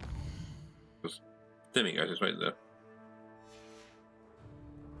wait. Because Demiguise is right there.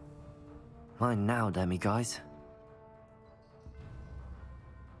 Mine now, Demiguise.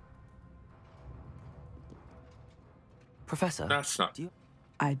 Professor, that's not. Do you...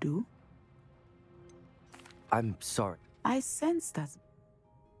 I do. I'm sorry. I sense that.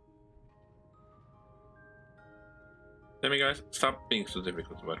 Demiguise, stop being so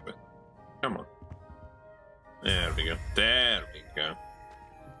difficult to work with. Come on. There we go. There we go.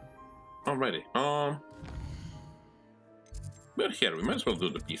 Alrighty. We're here. We might as well do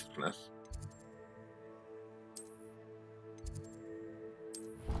the beast class.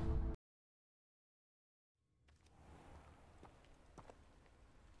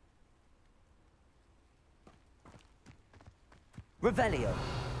 Revelio.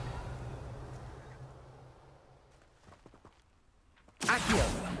 Accio.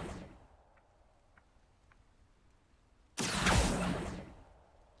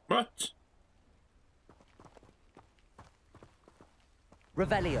 What?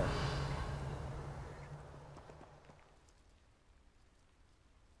 Revelio.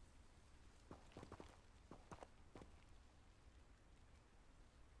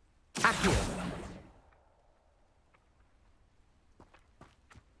 Accio.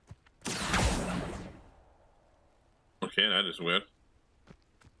 Okay, that is weird.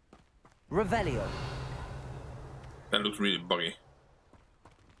 Revelio. That looks really buggy.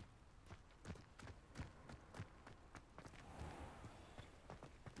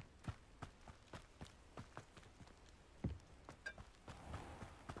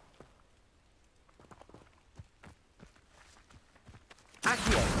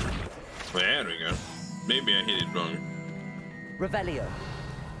 Accio. There we go. Maybe I hit it wrong. Revelio.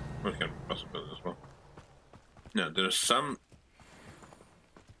 That can be possible as well. Now, there's some...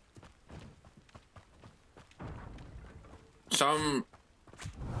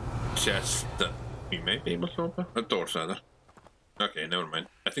 chests that we may be able to open. A door, rather. Okay, never mind.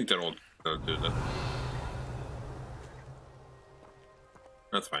 I think they'll do that.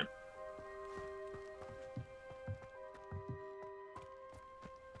 That's fine.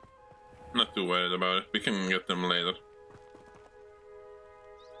 Not too worried about it. We can get them later.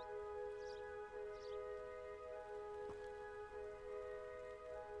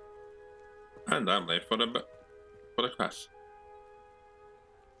 And I'm late for the class.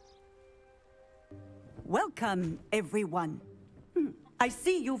 Welcome, everyone. I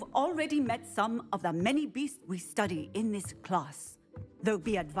see you've already met some of the many beasts we study in this class. Though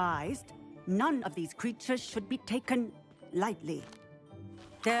be advised, none of these creatures should be taken lightly.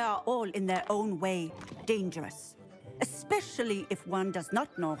 They are all in their own way dangerous, especially if one does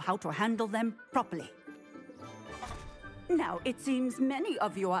not know how to handle them properly. Now, it seems many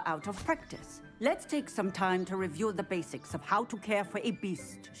of you are out of practice. Let's take some time to review the basics of how to care for a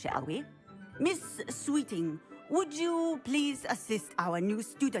beast, shall we? Miss Sweeting, would you please assist our new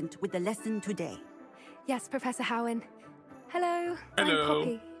student with the lesson today? Yes, Professor Howen. Hello. Hello.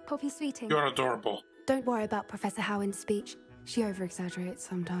 I'm Poppy Sweeting. You're adorable. Don't worry about Professor Howen's speech. She over-exaggerates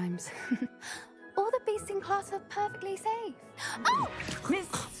sometimes. All the beasts in class are perfectly safe. Oh! Miss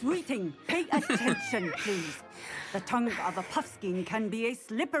Sweeting, pay attention, please. The tongue of a puffskein can be a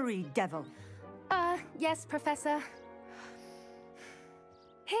slippery devil. Yes, Professor.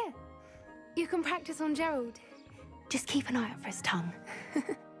 Here, you can practice on Gerald. Just keep an eye out for his tongue.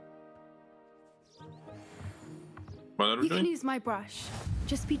 What are we You doing? can use my brush.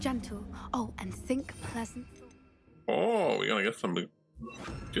 Just be gentle. Oh, and think pleasant. Oh, we're gonna get some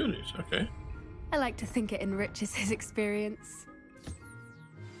goodies. Okay. I like to think it enriches his experience.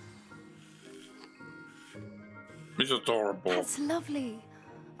 He's adorable. That's lovely.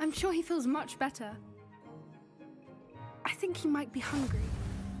 I'm sure he feels much better. I think he might be hungry.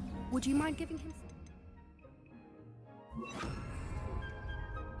 Would you mind giving him some?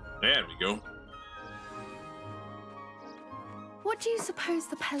 There we go. What do you suppose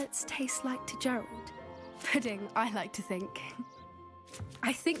the pellets taste like to Gerald? Pudding, I like to think.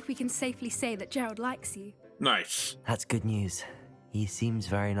 I think we can safely say that Gerald likes you. Nice. That's good news. He seems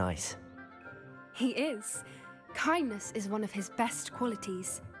very nice. He is. Kindness is one of his best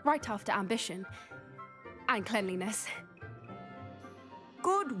qualities, right after ambition. And cleanliness.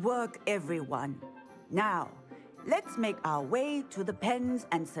 Good work, everyone. Now, let's make our way to the pens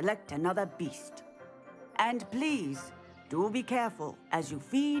and select another beast. And please, do be careful as you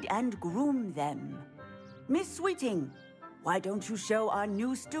feed and groom them. Miss Sweeting, why don't you show our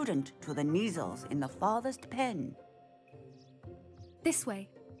new student to the Neasels in the farthest pen? This way.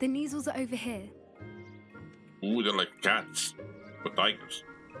 The Neasels are over here. Ooh, they're like cats. Or tigers.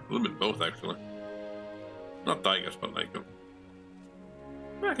 A little bit both, actually. Not tigers, but like them.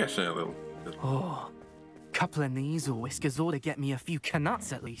 I guess a little. Oh, couple of Neasel whiskers ought to get me a few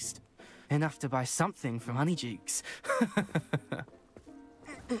canuts at least. Enough to buy something from Honeydukes.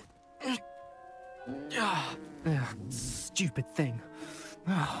 Stupid thing.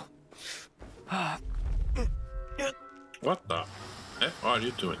 What the F are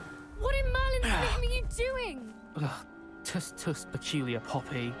you doing? What in Merlin's name are you doing? Tuss, peculiar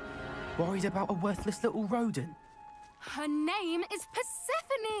Poppy. Worried about a worthless little rodent? Her name is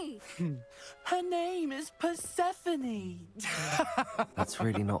Persephone! Her name is Persephone! That's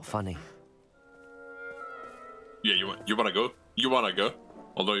really not funny. Yeah, you wanna go? You wanna go?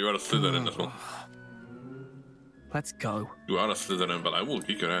 Although you are a Slytherin as well. Let's go. You are a Slytherin, but I will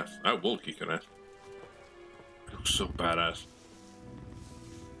kick your ass. I will kick your ass. You're so badass.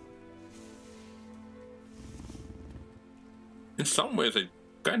 In some ways, I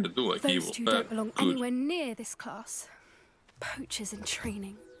kind of do like Those evil. two don't belong Good. anywhere near this class. Poachers in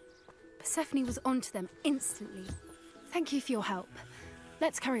training. Persephone was onto them instantly. Thank you for your help.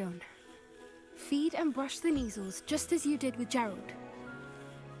 Let's carry on. Feed and brush the Neasels just as you did with Gerald.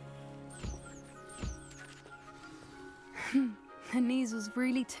 The Neasels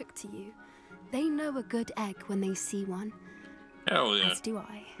really took to you. They know a good egg when they see one. Hell yeah. As do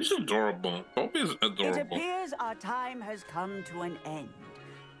I. He's adorable. Poppy's It adorable. appears our time has come to an end.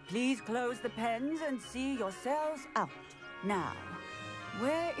 Please close the pens and see yourselves out. Now,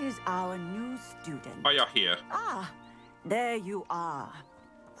 where is our new student? Oh, you're here. Ah, there you are.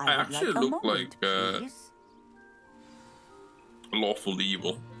 I would actually like a look moment, like please. lawful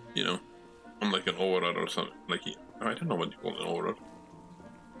evil, you know. I'm like an aura or something. Like, I don't know what you call an aura.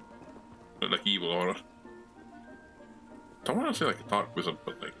 like evil aura. Don't want to say like a dark wizard,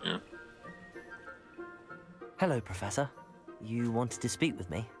 but like, yeah. Hello, Professor. You wanted to speak with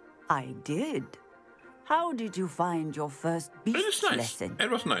me? I did. How did you find your first beast lesson? It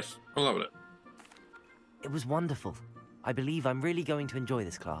was nice. I loved it. It was wonderful. I believe I'm really going to enjoy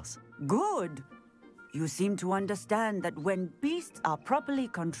this class. Good. You seem to understand that when beasts are properly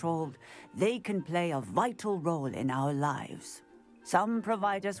controlled, they can play a vital role in our lives. Some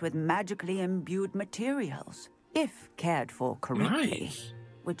provide us with magically imbued materials, if cared for correctly. Nice.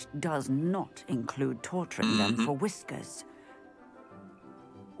 Which does not include torturing them for whiskers.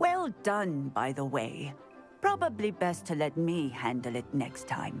 Well done, by the way. Probably best to let me handle it next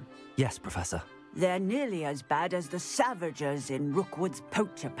time. Yes, Professor. They're nearly as bad as the Savagers in Rookwood's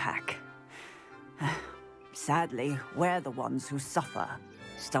poacher pack. Sadly, we're the ones who suffer,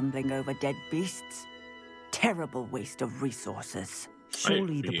 stumbling over dead beasts. Terrible waste of resources.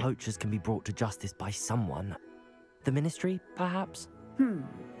 Surely the poachers can be brought to justice by someone. The Ministry, perhaps?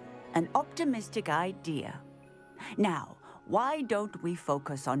 An optimistic idea. Now, why don't we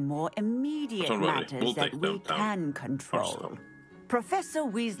focus on more immediate matters that we can control? Professor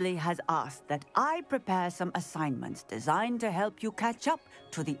Weasley has asked that I prepare some assignments designed to help you catch up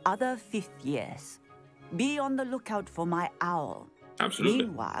to the other 5th years. Be on the lookout for my owl. Absolutely.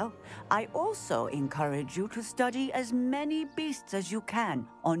 Meanwhile, I also encourage you to study as many beasts as you can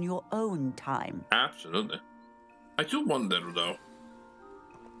on your own time. Absolutely. I do wonder, though.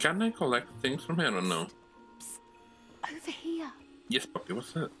 Can I collect things from here or no? Over here. Yes, Poppy,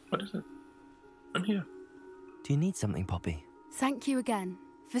 what's that? What is it? I'm here. Do you need something, Poppy? Thank you again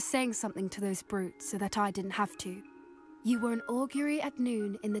for saying something to those brutes so that I didn't have to. You were an augury at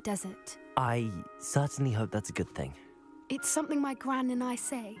noon in the desert. I certainly hope that's a good thing. It's something my gran and I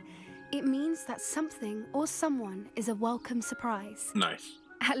say. It means that something or someone is a welcome surprise. Nice.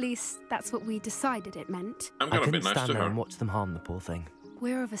 At least, that's what we decided it meant. I'm gonna be nice to her. I couldn't stand there and watch them harm the poor thing.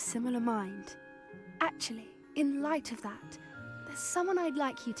 We're of a similar mind. Actually, in light of that, there's someone I'd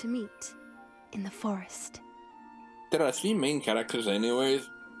like you to meet. In the forest. There are 3 main characters anyways.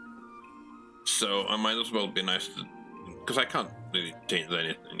 So I might as well be nice to... Because I can't really change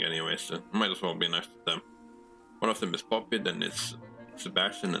anything anyway, so I might as well be nice to them. One of them is Poppy, then it's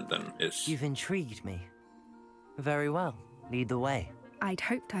Sebastian, and then it's... You've intrigued me. Very well. Lead the way. I'd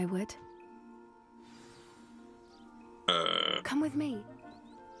hoped I would. Come with me.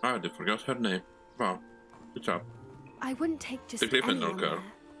 I already forgot her name. Wow. Good job. I wouldn't take just The Gryffindor anyone girl. there.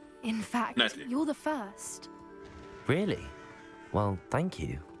 In fact, Natty. you're the first. Really? Well, thank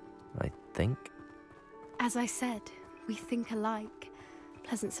you, I think. As I said, we think alike.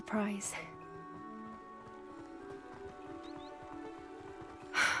 Pleasant surprise.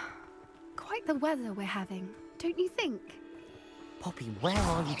 Quite the weather we're having, don't you think? Poppy, where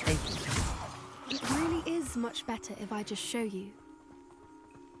are you taking me? It really is much better if I just show you.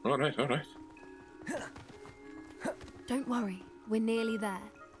 Alright, alright. Don't worry, we're nearly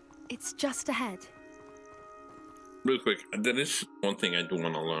there. It's just ahead. Real quick, there is one thing I do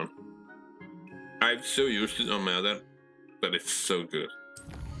want to learn. I'm so used to it on my other, but it's so good.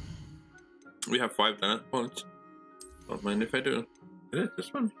 We have 5 talent points. Don't mind if I do. Is it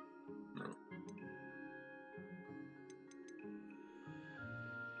this one? No.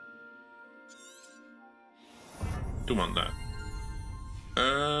 Do want that.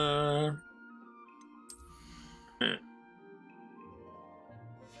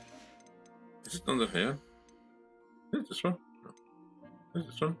 Is it under here? Is it this one? No. Is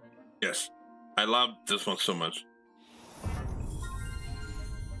it this one? Yes. I love this one so much.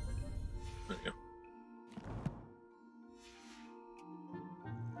 There you go.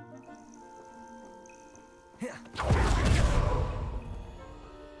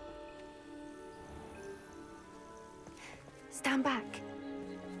 Stand back.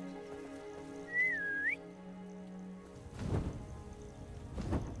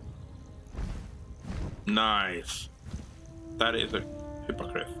 Nice. That is a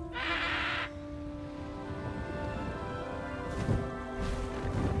hippogriff.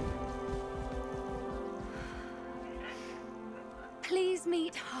 Please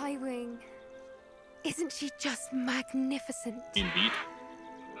meet Highwing. Isn't she just magnificent? Indeed.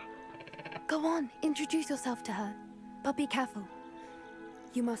 Go on, introduce yourself to her. But be careful.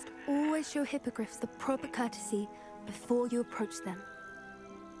 You must always show hippogriffs the proper courtesy before you approach them.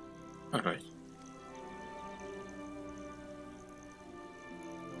 Alright.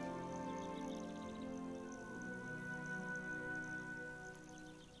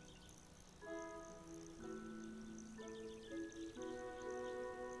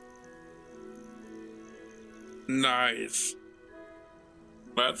 Nice.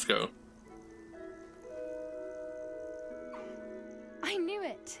 Let's go.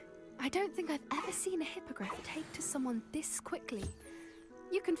 don't think I've ever seen a hippogriff take to someone this quickly.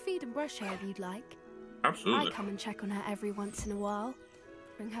 You can feed and brush her if you'd like. Absolutely. I come and check on her every once in a while.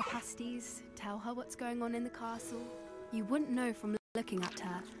 Bring her pasties, tell her what's going on in the castle. You wouldn't know from looking at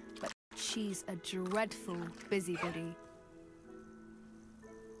her, but she's a dreadful busybody.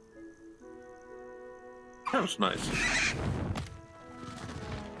 Sounds nice.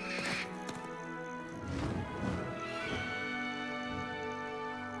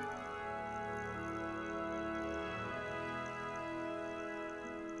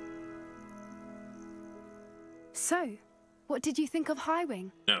 So, what did you think of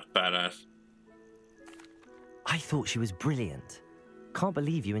Highwing? Yeah, badass. I thought she was brilliant. Can't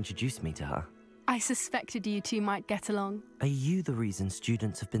believe you introduced me to her. I suspected you two might get along. Are you the reason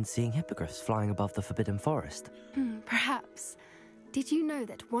students have been seeing hippogriffs flying above the Forbidden Forest? Perhaps. Did you know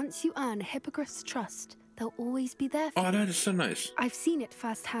that once you earn a hippogriff's trust, they'll always be there for you? Oh, that is so nice. I've seen it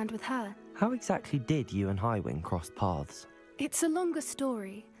firsthand with her. How exactly did you and Highwing cross paths? It's a longer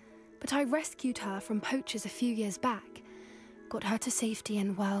story, but I rescued her from poachers a few years back. Got her to safety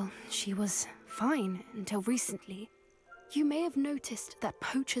and, well, she was fine until recently. You may have noticed that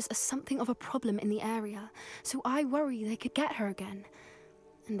poachers are something of a problem in the area, so I worry they could get her again.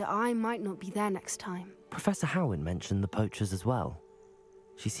 And I might not be there next time. Professor Howin mentioned the poachers as well.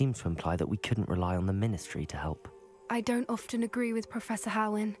 She seemed to imply that we couldn't rely on the Ministry to help. I don't often agree with Professor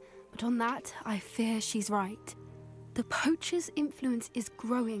Howin, but on that, I fear she's right. The poachers' influence is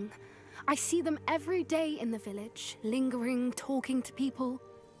growing. I see them every day in the village, lingering, talking to people.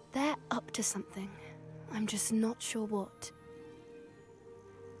 They're up to something. I'm just not sure what.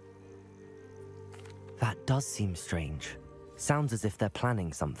 That does seem strange. Sounds as if they're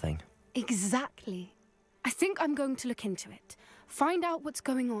planning something. Exactly. I think I'm going to look into it. Find out what's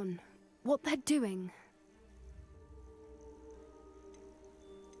going on, what they're doing.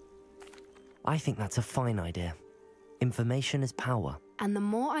 I think that's a fine idea. Information is power. And the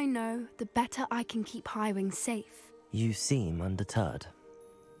more I know, the better I can keep Highwing safe. You seem undeterred.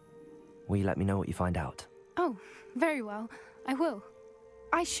 Will you let me know what you find out? Oh, very well. I will.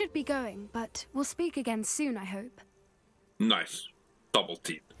 I should be going, but we'll speak again soon, I hope. Nice. Double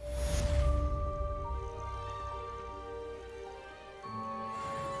teeth.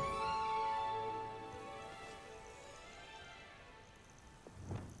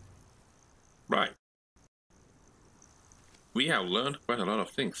 Right. We have learned quite a lot of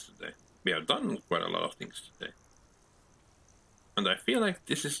things today. We have done quite a lot of things today. And I feel like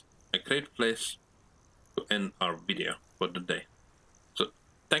this is a great place to end our video for the day. So,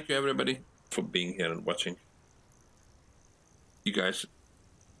 thank you everybody for being here and watching. You guys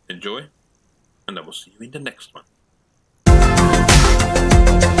enjoy, and I will see you in the next one.